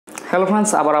Hello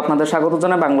friends, আবার আপনাদের স্বাগত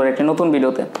জানাই বাংলার একটি নতুন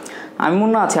ভিডিওতে। আমি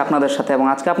মুন্না আছি আপনাদের সাথে এবং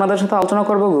আজকে আপনাদের সাথে আলোচনা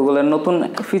করব গুগলের নতুন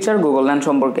ফিচার গুগল লেন্স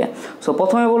সম্পর্কে। সো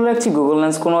প্রথমে বলে রাখছি, গুগল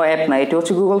লেন্স কোনো অ্যাপ না, এটি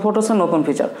হচ্ছে গুগল ফটোসের নতুন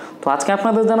ফিচার। তো আজকে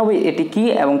আপনাদের জানাবো এটি কী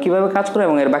এবং কীভাবে কাজ করে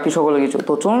এবং এর বাকি সকল কিছু।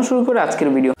 তো চলুন শুরু করে আজকের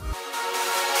ভিডিও।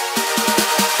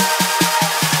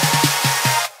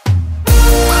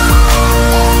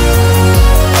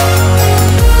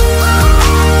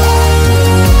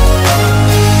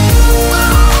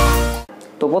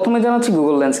 তো প্রথমে জানাচ্ছি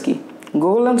গুগল লেন্স কি।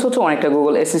 গুগল লেন্স হচ্ছে অনেকটা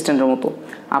গুগল অ্যাসিস্ট্যান্টের মতো।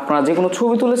 আপনারা যে কোনো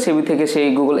ছবি তুলে ছবি থেকে সেই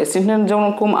গুগল অ্যাসিস্ট্যান্ট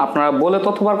যেরকম আপনারা বলে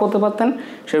তথ্য বার করতে পারতেন,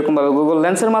 সেরকমভাবে গুগল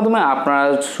লেন্সের মাধ্যমে আপনারা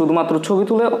শুধুমাত্র ছবি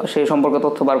তুলে সেই সম্পর্কে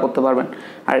তথ্য বার করতে পারবেন।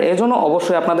 আর এর জন্য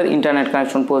অবশ্যই আপনাদের ইন্টারনেট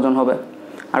কানেকশন প্রয়োজন হবে।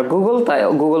 আর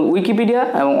গুগল উইকিপিডিয়া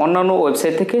এবং অন্যান্য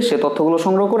ওয়েবসাইট থেকে সে তথ্যগুলো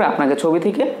সংগ্রহ করে আপনাকে ছবি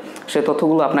থেকে সে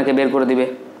তথ্যগুলো আপনাকে বের করে দিবে।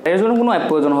 এর জন্য কোনো অ্যাপ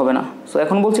প্রয়োজন হবে না। সো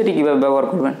এখন বলছি এটি কীভাবে ব্যবহার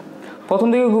করবেন। প্রথম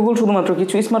দিকে গুগল শুধুমাত্র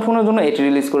কিছু স্মার্টফোনের জন্য এটি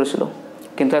রিলিজ করেছিল,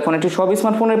 কিন্তু এখন এটি সব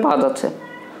স্মার্টফোনে পাওয়া যাচ্ছে।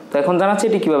 তো এখন জানাচ্ছি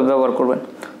এটি কীভাবে ব্যবহার করবেন।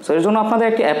 সো এর জন্য আপনাদের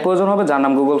একটি অ্যাপ প্রয়োজন হবে যার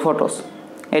নাম গুগল ফটোস।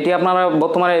 এটি আপনারা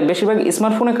বর্তমানে বেশিরভাগ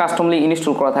স্মার্টফোনে কাস্টমলি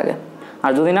ইনস্টল করা থাকে,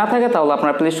 আর যদি না থাকে তাহলে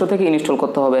আপনার প্লে স্টোর থেকে ইনস্টল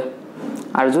করতে হবে।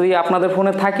 আর যদি আপনাদের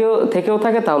ফোনে থেকেও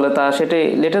থাকে তাহলে সেটি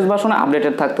লেটেস্ট ভার্সনে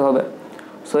আপডেটেড থাকতে হবে।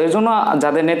 সো এর জন্য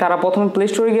যাদের নেই তারা প্রথমে প্লে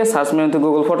স্টোরে গিয়ে সার্চ মেনুতে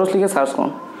গুগল ফটোস লিখে সার্চ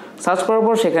করুন। সার্চ করার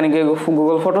পর সেখানে গিয়ে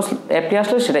গুগল ফটোস অ্যাপটি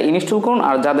আসলে সেটা ইনস্টল করুন,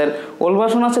 আর যাদের ওল্ড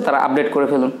ভার্সন আছে তারা আপডেট করে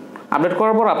ফেলুন। আপডেট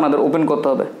করার পর আপনাদের ওপেন করতে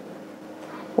হবে।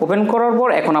 ওপেন করার পর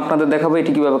এখন আপনাদের দেখাবো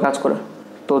এটি কীভাবে কাজ করে।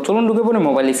 তো চলুন ঢুকে পড়ি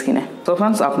মোবাইল স্ক্রিনে। তো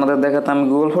ফ্রেন্ডস, আপনাদের দেখাতে আমি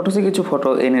গুগল ফটোসে কিছু ফটো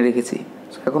এনে রেখেছি।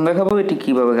 এখন দেখাবো এটি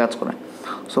কীভাবে কাজ করে।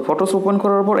 সো ফটোস ওপেন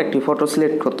করার পর একটি ফটো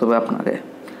সিলেক্ট করতে হবে আপনাকে।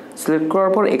 সিলেক্ট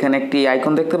করার পর এখানে একটি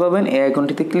আইকন দেখতে পাবেন। এই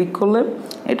আইকনটিতে ক্লিক করলে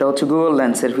এটা হচ্ছে গুগল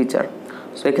লেন্সের ফিচার।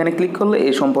 সো এখানে ক্লিক করলে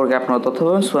এই সম্পর্কে আপনারা তথ্য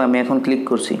পাবেন। সো আমি এখন ক্লিক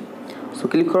করছি। সো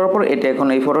ক্লিক করার পর এটা এখন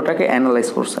এই ফটোটাকে অ্যানালাইজ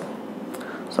করছে।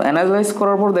 সো অ্যানালাইজ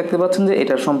করার পর দেখতে পাচ্ছেন যে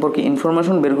এটার সম্পর্কে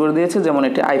ইনফরমেশন বের করে দিয়েছে, যেমন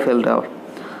এটি Eiffel tower.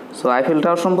 So Eiffel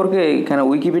tower সম্পর্কে এখানে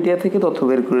উইকিপিডিয়া থেকে তথ্য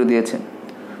বের করে দিয়েছে।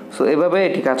 সো এভাবে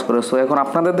এটি কাজ করে। সো এখন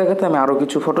আপনাদের দেখাতে আমি আরও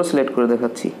কিছু ফটো সিলেক্ট করে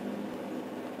দেখাচ্ছি।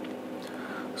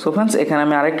 সো ফ্রেন্ডস, এখানে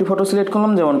আমি আরেকটি ফটো সিলেক্ট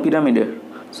করলাম, যেমন পিরামিডের।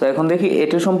 সো এখন দেখি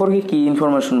এটির সম্পর্কে কী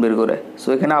ইনফরমেশন বের করে। সো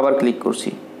এখানে আবার ক্লিক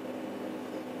করছি।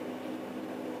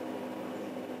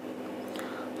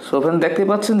 সো ফ্রেন্ড, দেখতে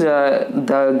পাচ্ছেন যে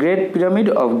the great pyramid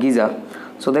of Giza.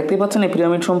 So দেখতে পাচ্ছেন এই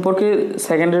পিরামিড সম্পর্কে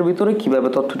সেকেন্ডের ভিতরে কীভাবে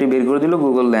তথ্যটি বের করে দিল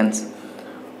গুগল লেন্স।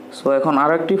 সো এখন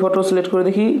আরও একটি ফটো সিলেক্ট করে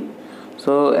দেখি।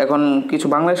 সো এখন কিছু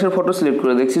বাংলাদেশের ফটো সিলেক্ট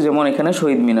করে দেখছি, যেমন এখানে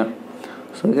শহীদ মিনার।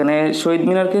 সো এখানে শহীদ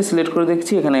মিনারকে সিলেক্ট করে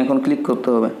দেখছি। এখানে এখন ক্লিক করতে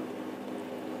হবে।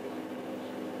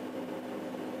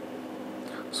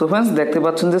 সো ফ্রেন্ডস, দেখতে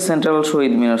পাচ্ছেন যে সেন্ট্রাল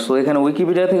শহীদ মিনার। সো এখানে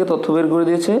উইকিপিডিয়া থেকে তথ্য বের করে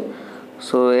দিয়েছে।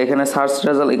 সো এখানে সার্চ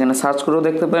রেজাল্ট এখানে সার্চ করেও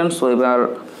দেখতে পারেন। সো এবার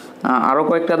আরও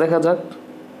কয়েকটা দেখা যাক।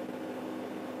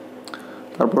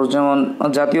 তারপর যেমন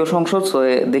জাতীয় সংসদ। সো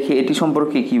দেখি এটি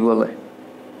সম্পর্কে কি বলে।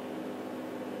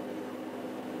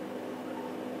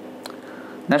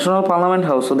 National parliament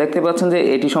house. সো দেখতে পাচ্ছেন যে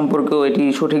এটি সম্পর্কেও এটি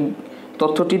সঠিক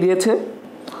তথ্যটি দিয়েছে।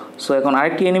 সো এখন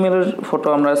আরেকটি অ্যানিমেলের ফটো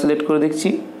আমরা সিলেক্ট করে দেখছি,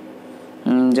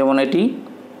 যেমন এটি।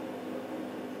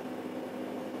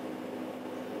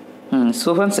 সো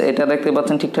ফ্রেন্ডস, এটা দেখতে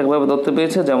পাচ্ছেন ঠিকঠাকভাবে ধরতে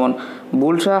পেরেছে, যেমন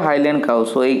বুলশা হাইল্যান্ড কাউ।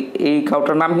 সো এই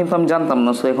কাউটার নাম কিন্তু আমি জানতাম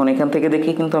না। সো এখন এখান থেকে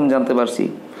দেখে কিন্তু আমি জানতে পারছি।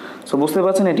 সো বুঝতে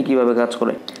পারছেন এটি কীভাবে কাজ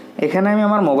করে। এখানে আমি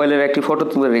আমার মোবাইলের একটি ফটো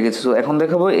তুলে রেখেছি। সো এখন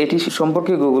দেখাবো এটি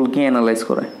সম্পর্কে গুগল কি অ্যানালাইজ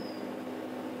করে।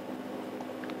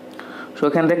 সো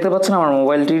এখানে দেখতে পাচ্ছেন আমার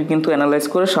মোবাইলটির কিন্তু অ্যানালাইজ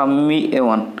করে Xiaomi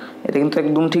A1। এটা কিন্তু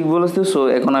একদম ঠিক বলেছে। সো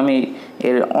এখন আমি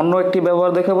এর অন্য একটি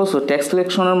ব্যবহার দেখাবো। সো টেক্সট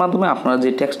সিলেকশনের মাধ্যমে আপনারা যে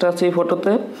টেক্সটটা আছে এই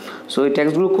ফটোতে, সো এই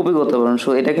টেক্সটগুলো কপি করতে পারেন। সো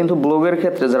এটা কিন্তু ব্লগের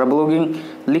ক্ষেত্রে, যারা ব্লগিং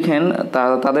লিখেন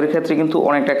তাদের ক্ষেত্রে কিন্তু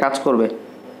অনেকটা কাজ করবে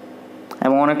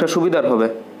এবং অনেকটা সুবিধার হবে।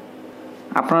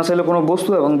 আপনারা চাইলে কোনো বস্তু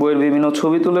এবং বইয়ের বিভিন্ন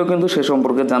ছবি তুলেও কিন্তু সে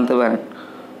সম্পর্কে জানতে পারেন।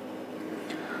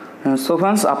 সো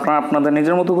ফ্রেন্ডস, আপনারা আপনাদের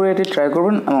নিজের মতো করে এটি ট্রাই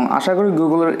করবেন এবং আশা করি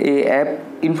গুগলের এই অ্যাপ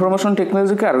ইনফরমেশন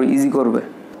টেকনোলজিকে আরও ইজি করবে।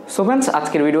 সো ফ্রেন্ডস,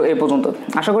 আজকের ভিডিও এই পর্যন্ত।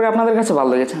 আশা করি আপনাদের কাছে ভালো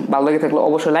লেগেছে। ভালো লেগে থাকলে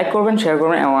অবশ্যই লাইক করবেন, শেয়ার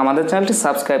করবেন এবং আমাদের চ্যানেলটি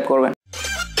সাবস্ক্রাইব করবেন।